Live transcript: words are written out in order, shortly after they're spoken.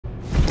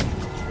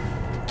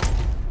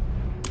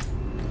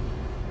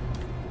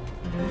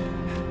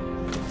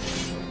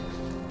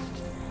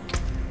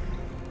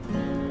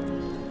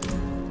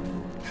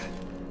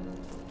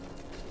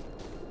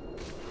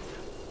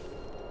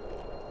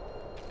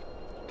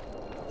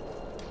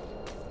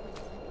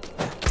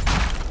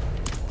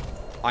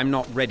I'm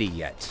not ready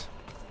yet.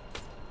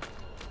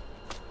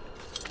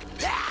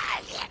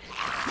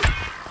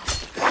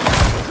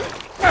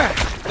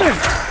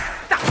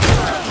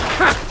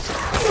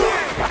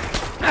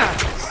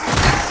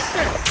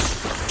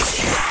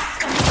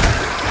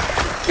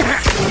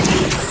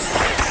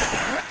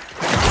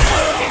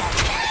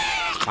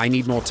 I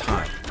need more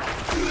time.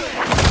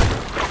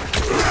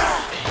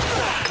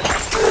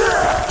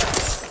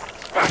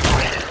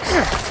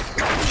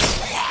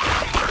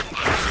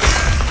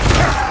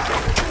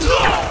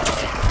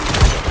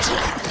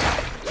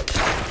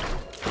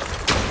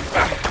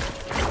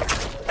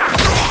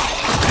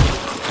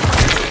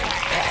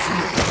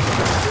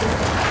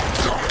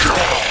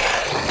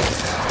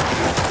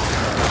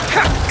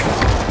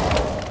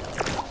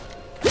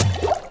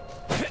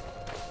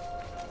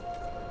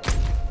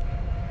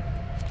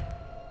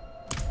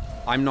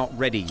 I'm not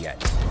ready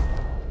yet.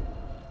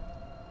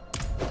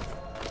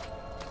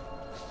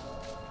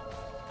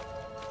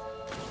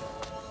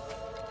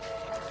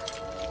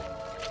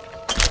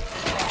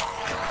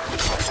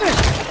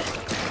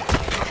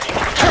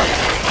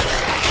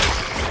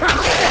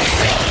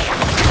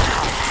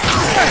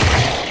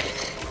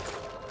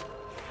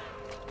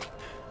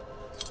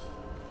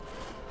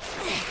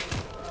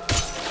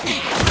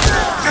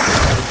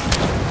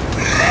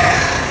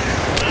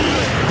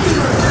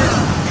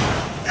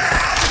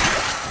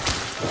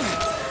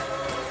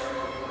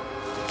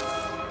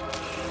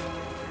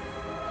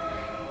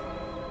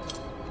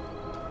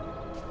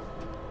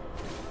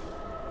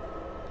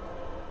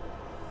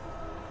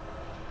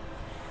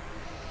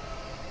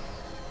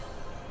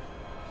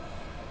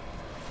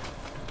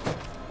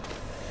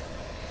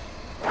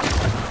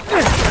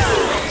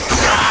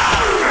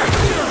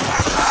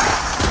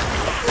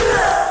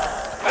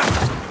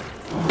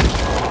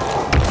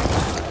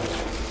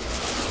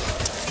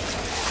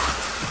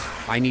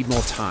 I need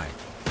more time.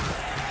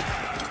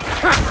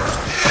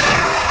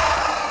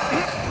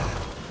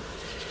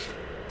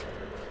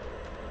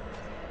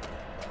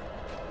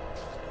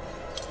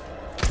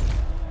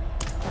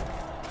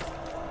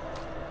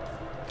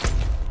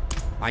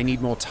 I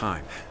need more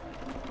time.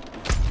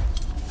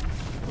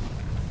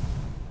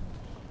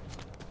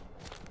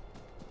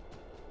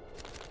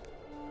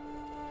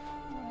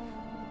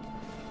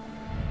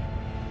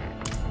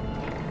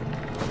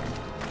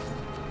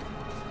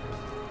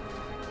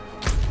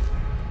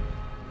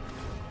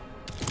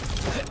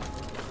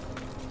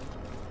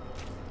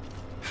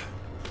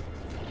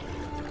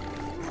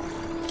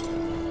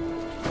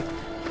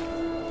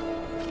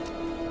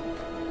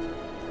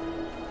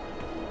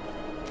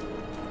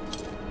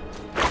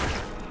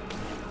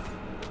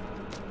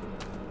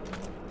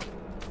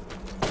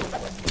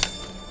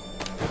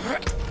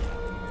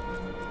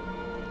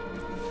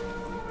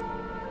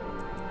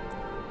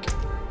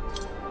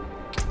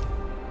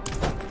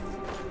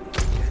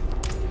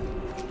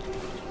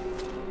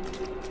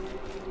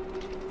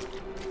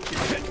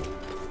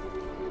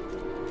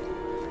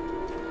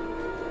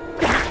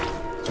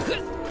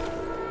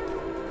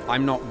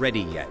 I'm not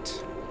ready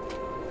yet.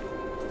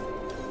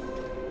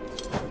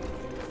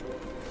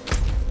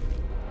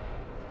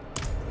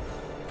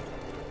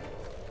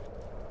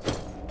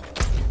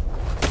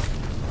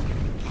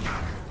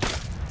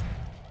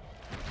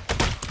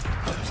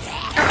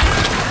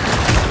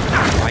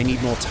 I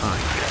need more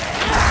time.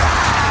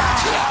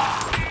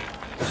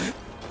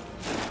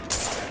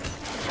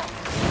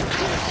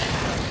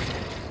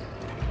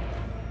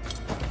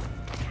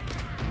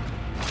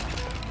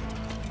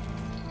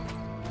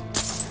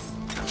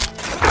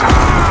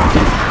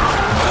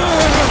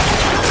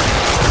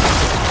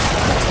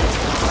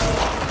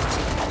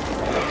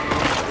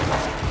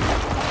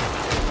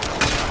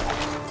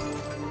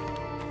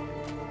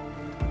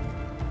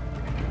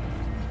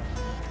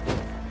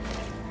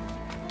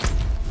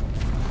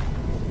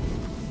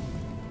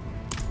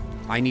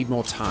 I need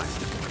more time.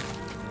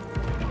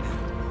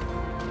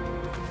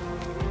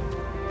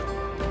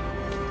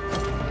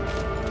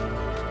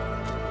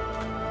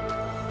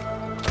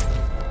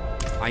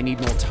 I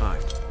need more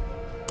time.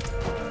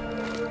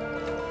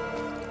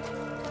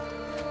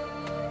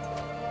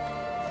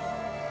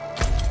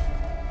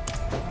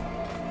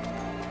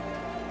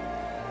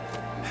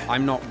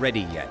 I'm not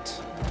ready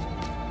yet.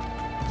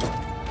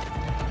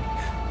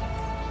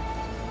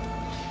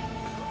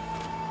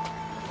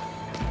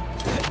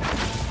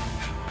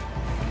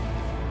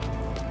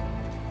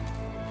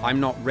 I'm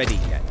not ready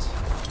yet.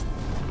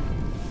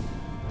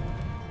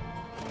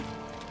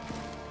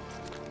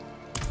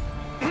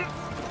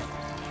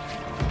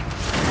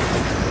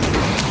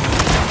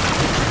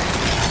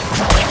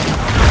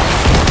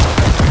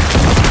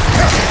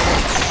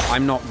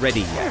 I'm not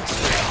ready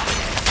yet.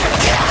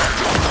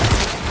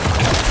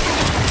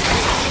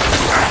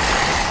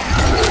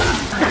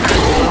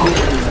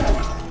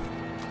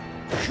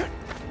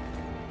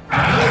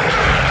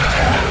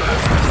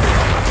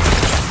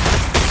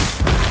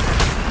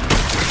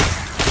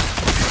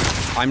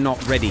 I'm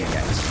not ready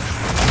yet.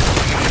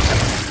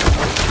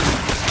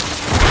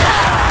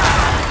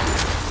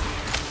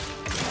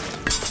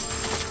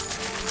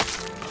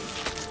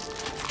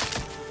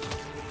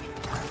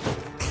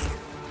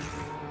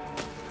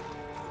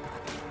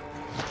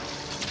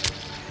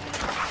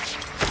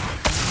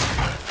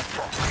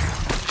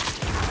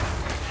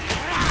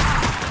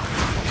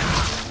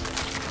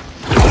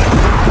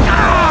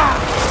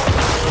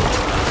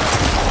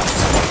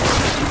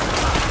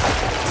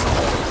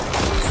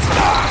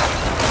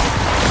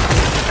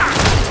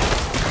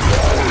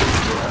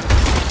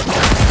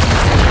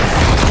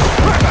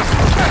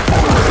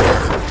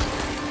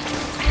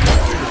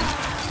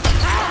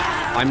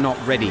 I'm not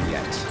ready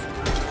yet.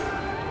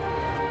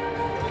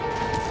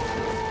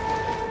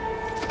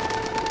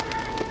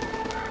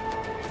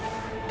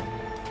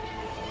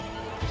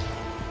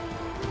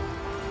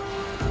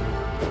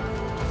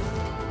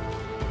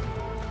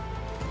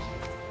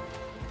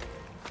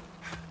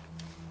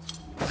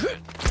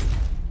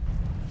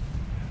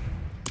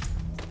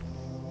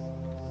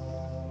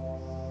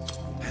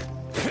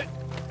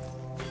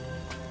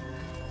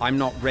 I'm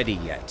not ready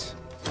yet.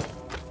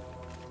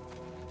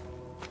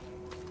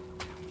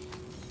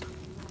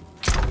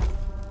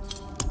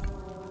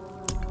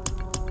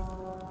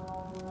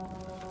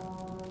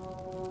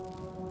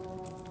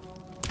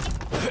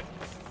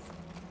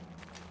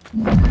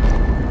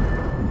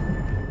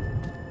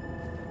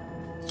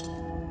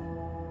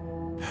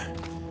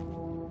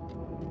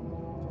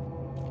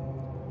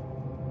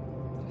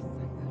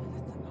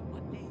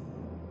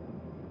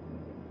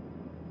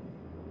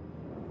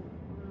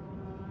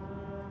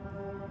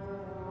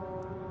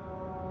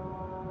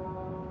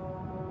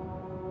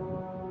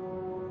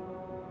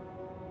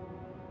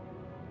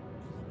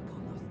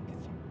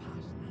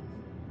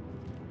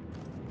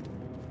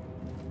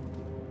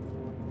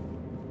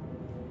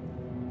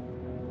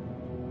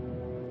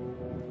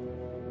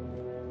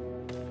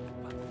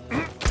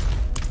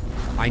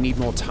 I need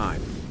more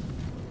time.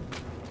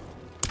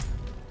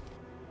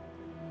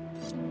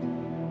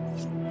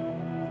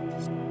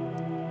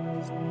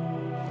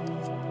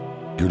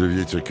 Good of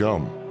you to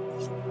come.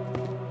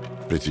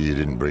 Pity you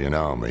didn't bring an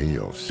army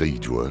or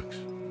siege works.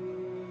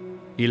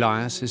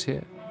 Elias is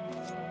here.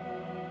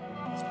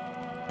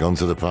 Gone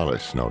to the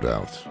palace, no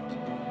doubt.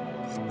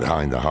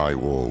 Behind the high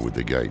wall with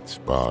the gates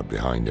barred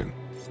behind him.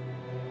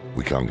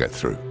 We can't get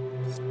through.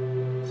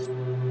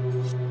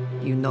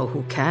 You know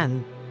who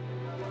can.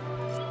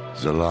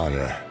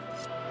 Zelaya.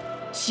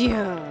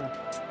 Sure.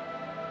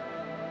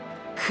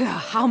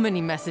 How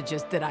many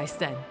messages did I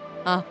send?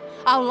 Huh?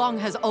 How long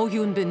has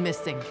Oyun been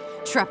missing?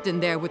 Trapped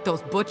in there with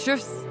those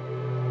butchers?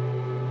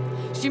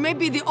 She may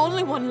be the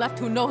only one left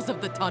who knows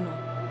of the tunnel.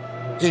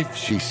 If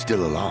she's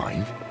still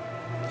alive.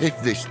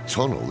 If this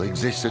tunnel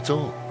exists at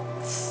all.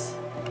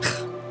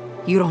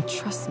 You don't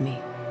trust me.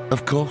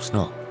 Of course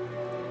not.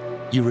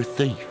 You're a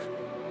thief.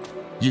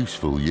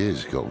 Useful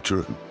years ago,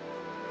 true.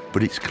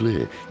 But it's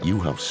clear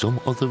you have some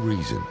other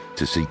reason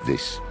to seek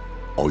this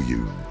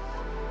Oyun.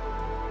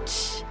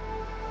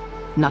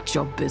 Not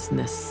your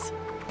business.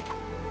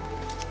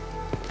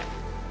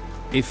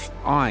 If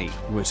I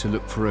were to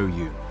look for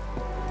Oyun,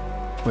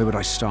 where would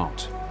I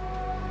start?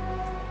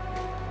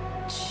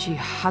 She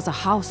has a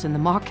house in the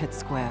market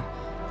square.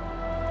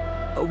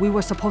 We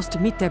were supposed to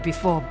meet there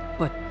before,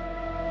 but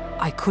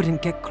I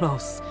couldn't get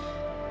close.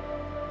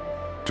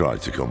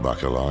 Tried to come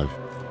back alive.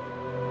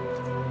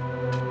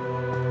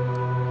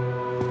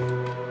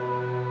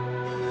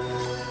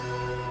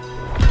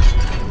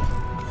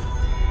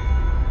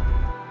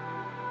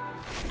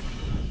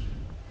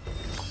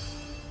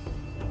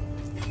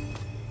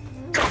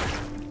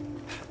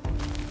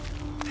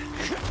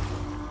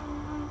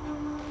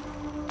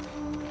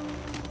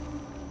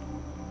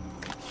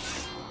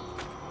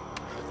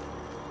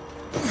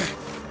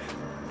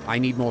 I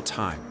need more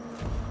time.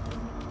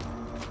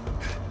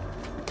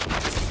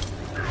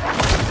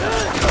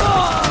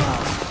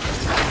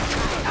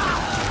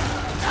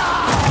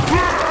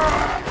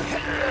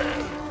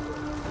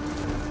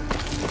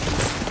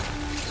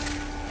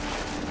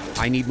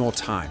 I need more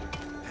time.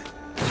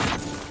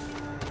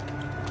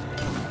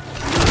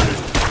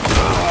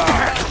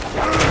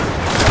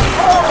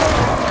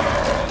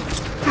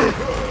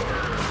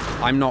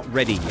 I'm not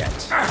ready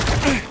yet.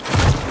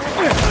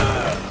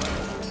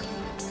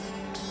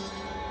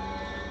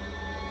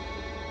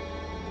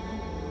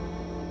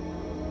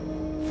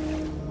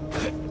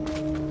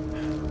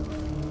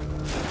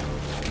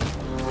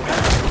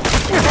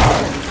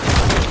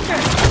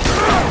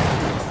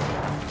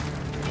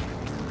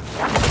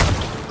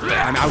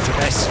 I'm out of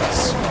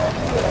essence.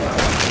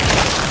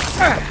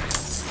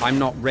 I'm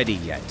not ready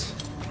yet.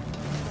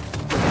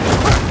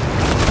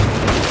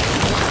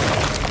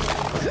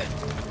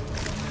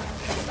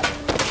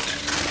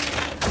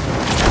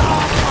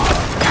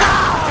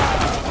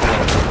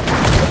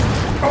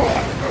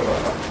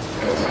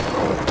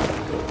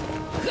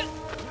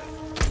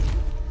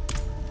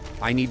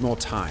 I need more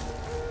time.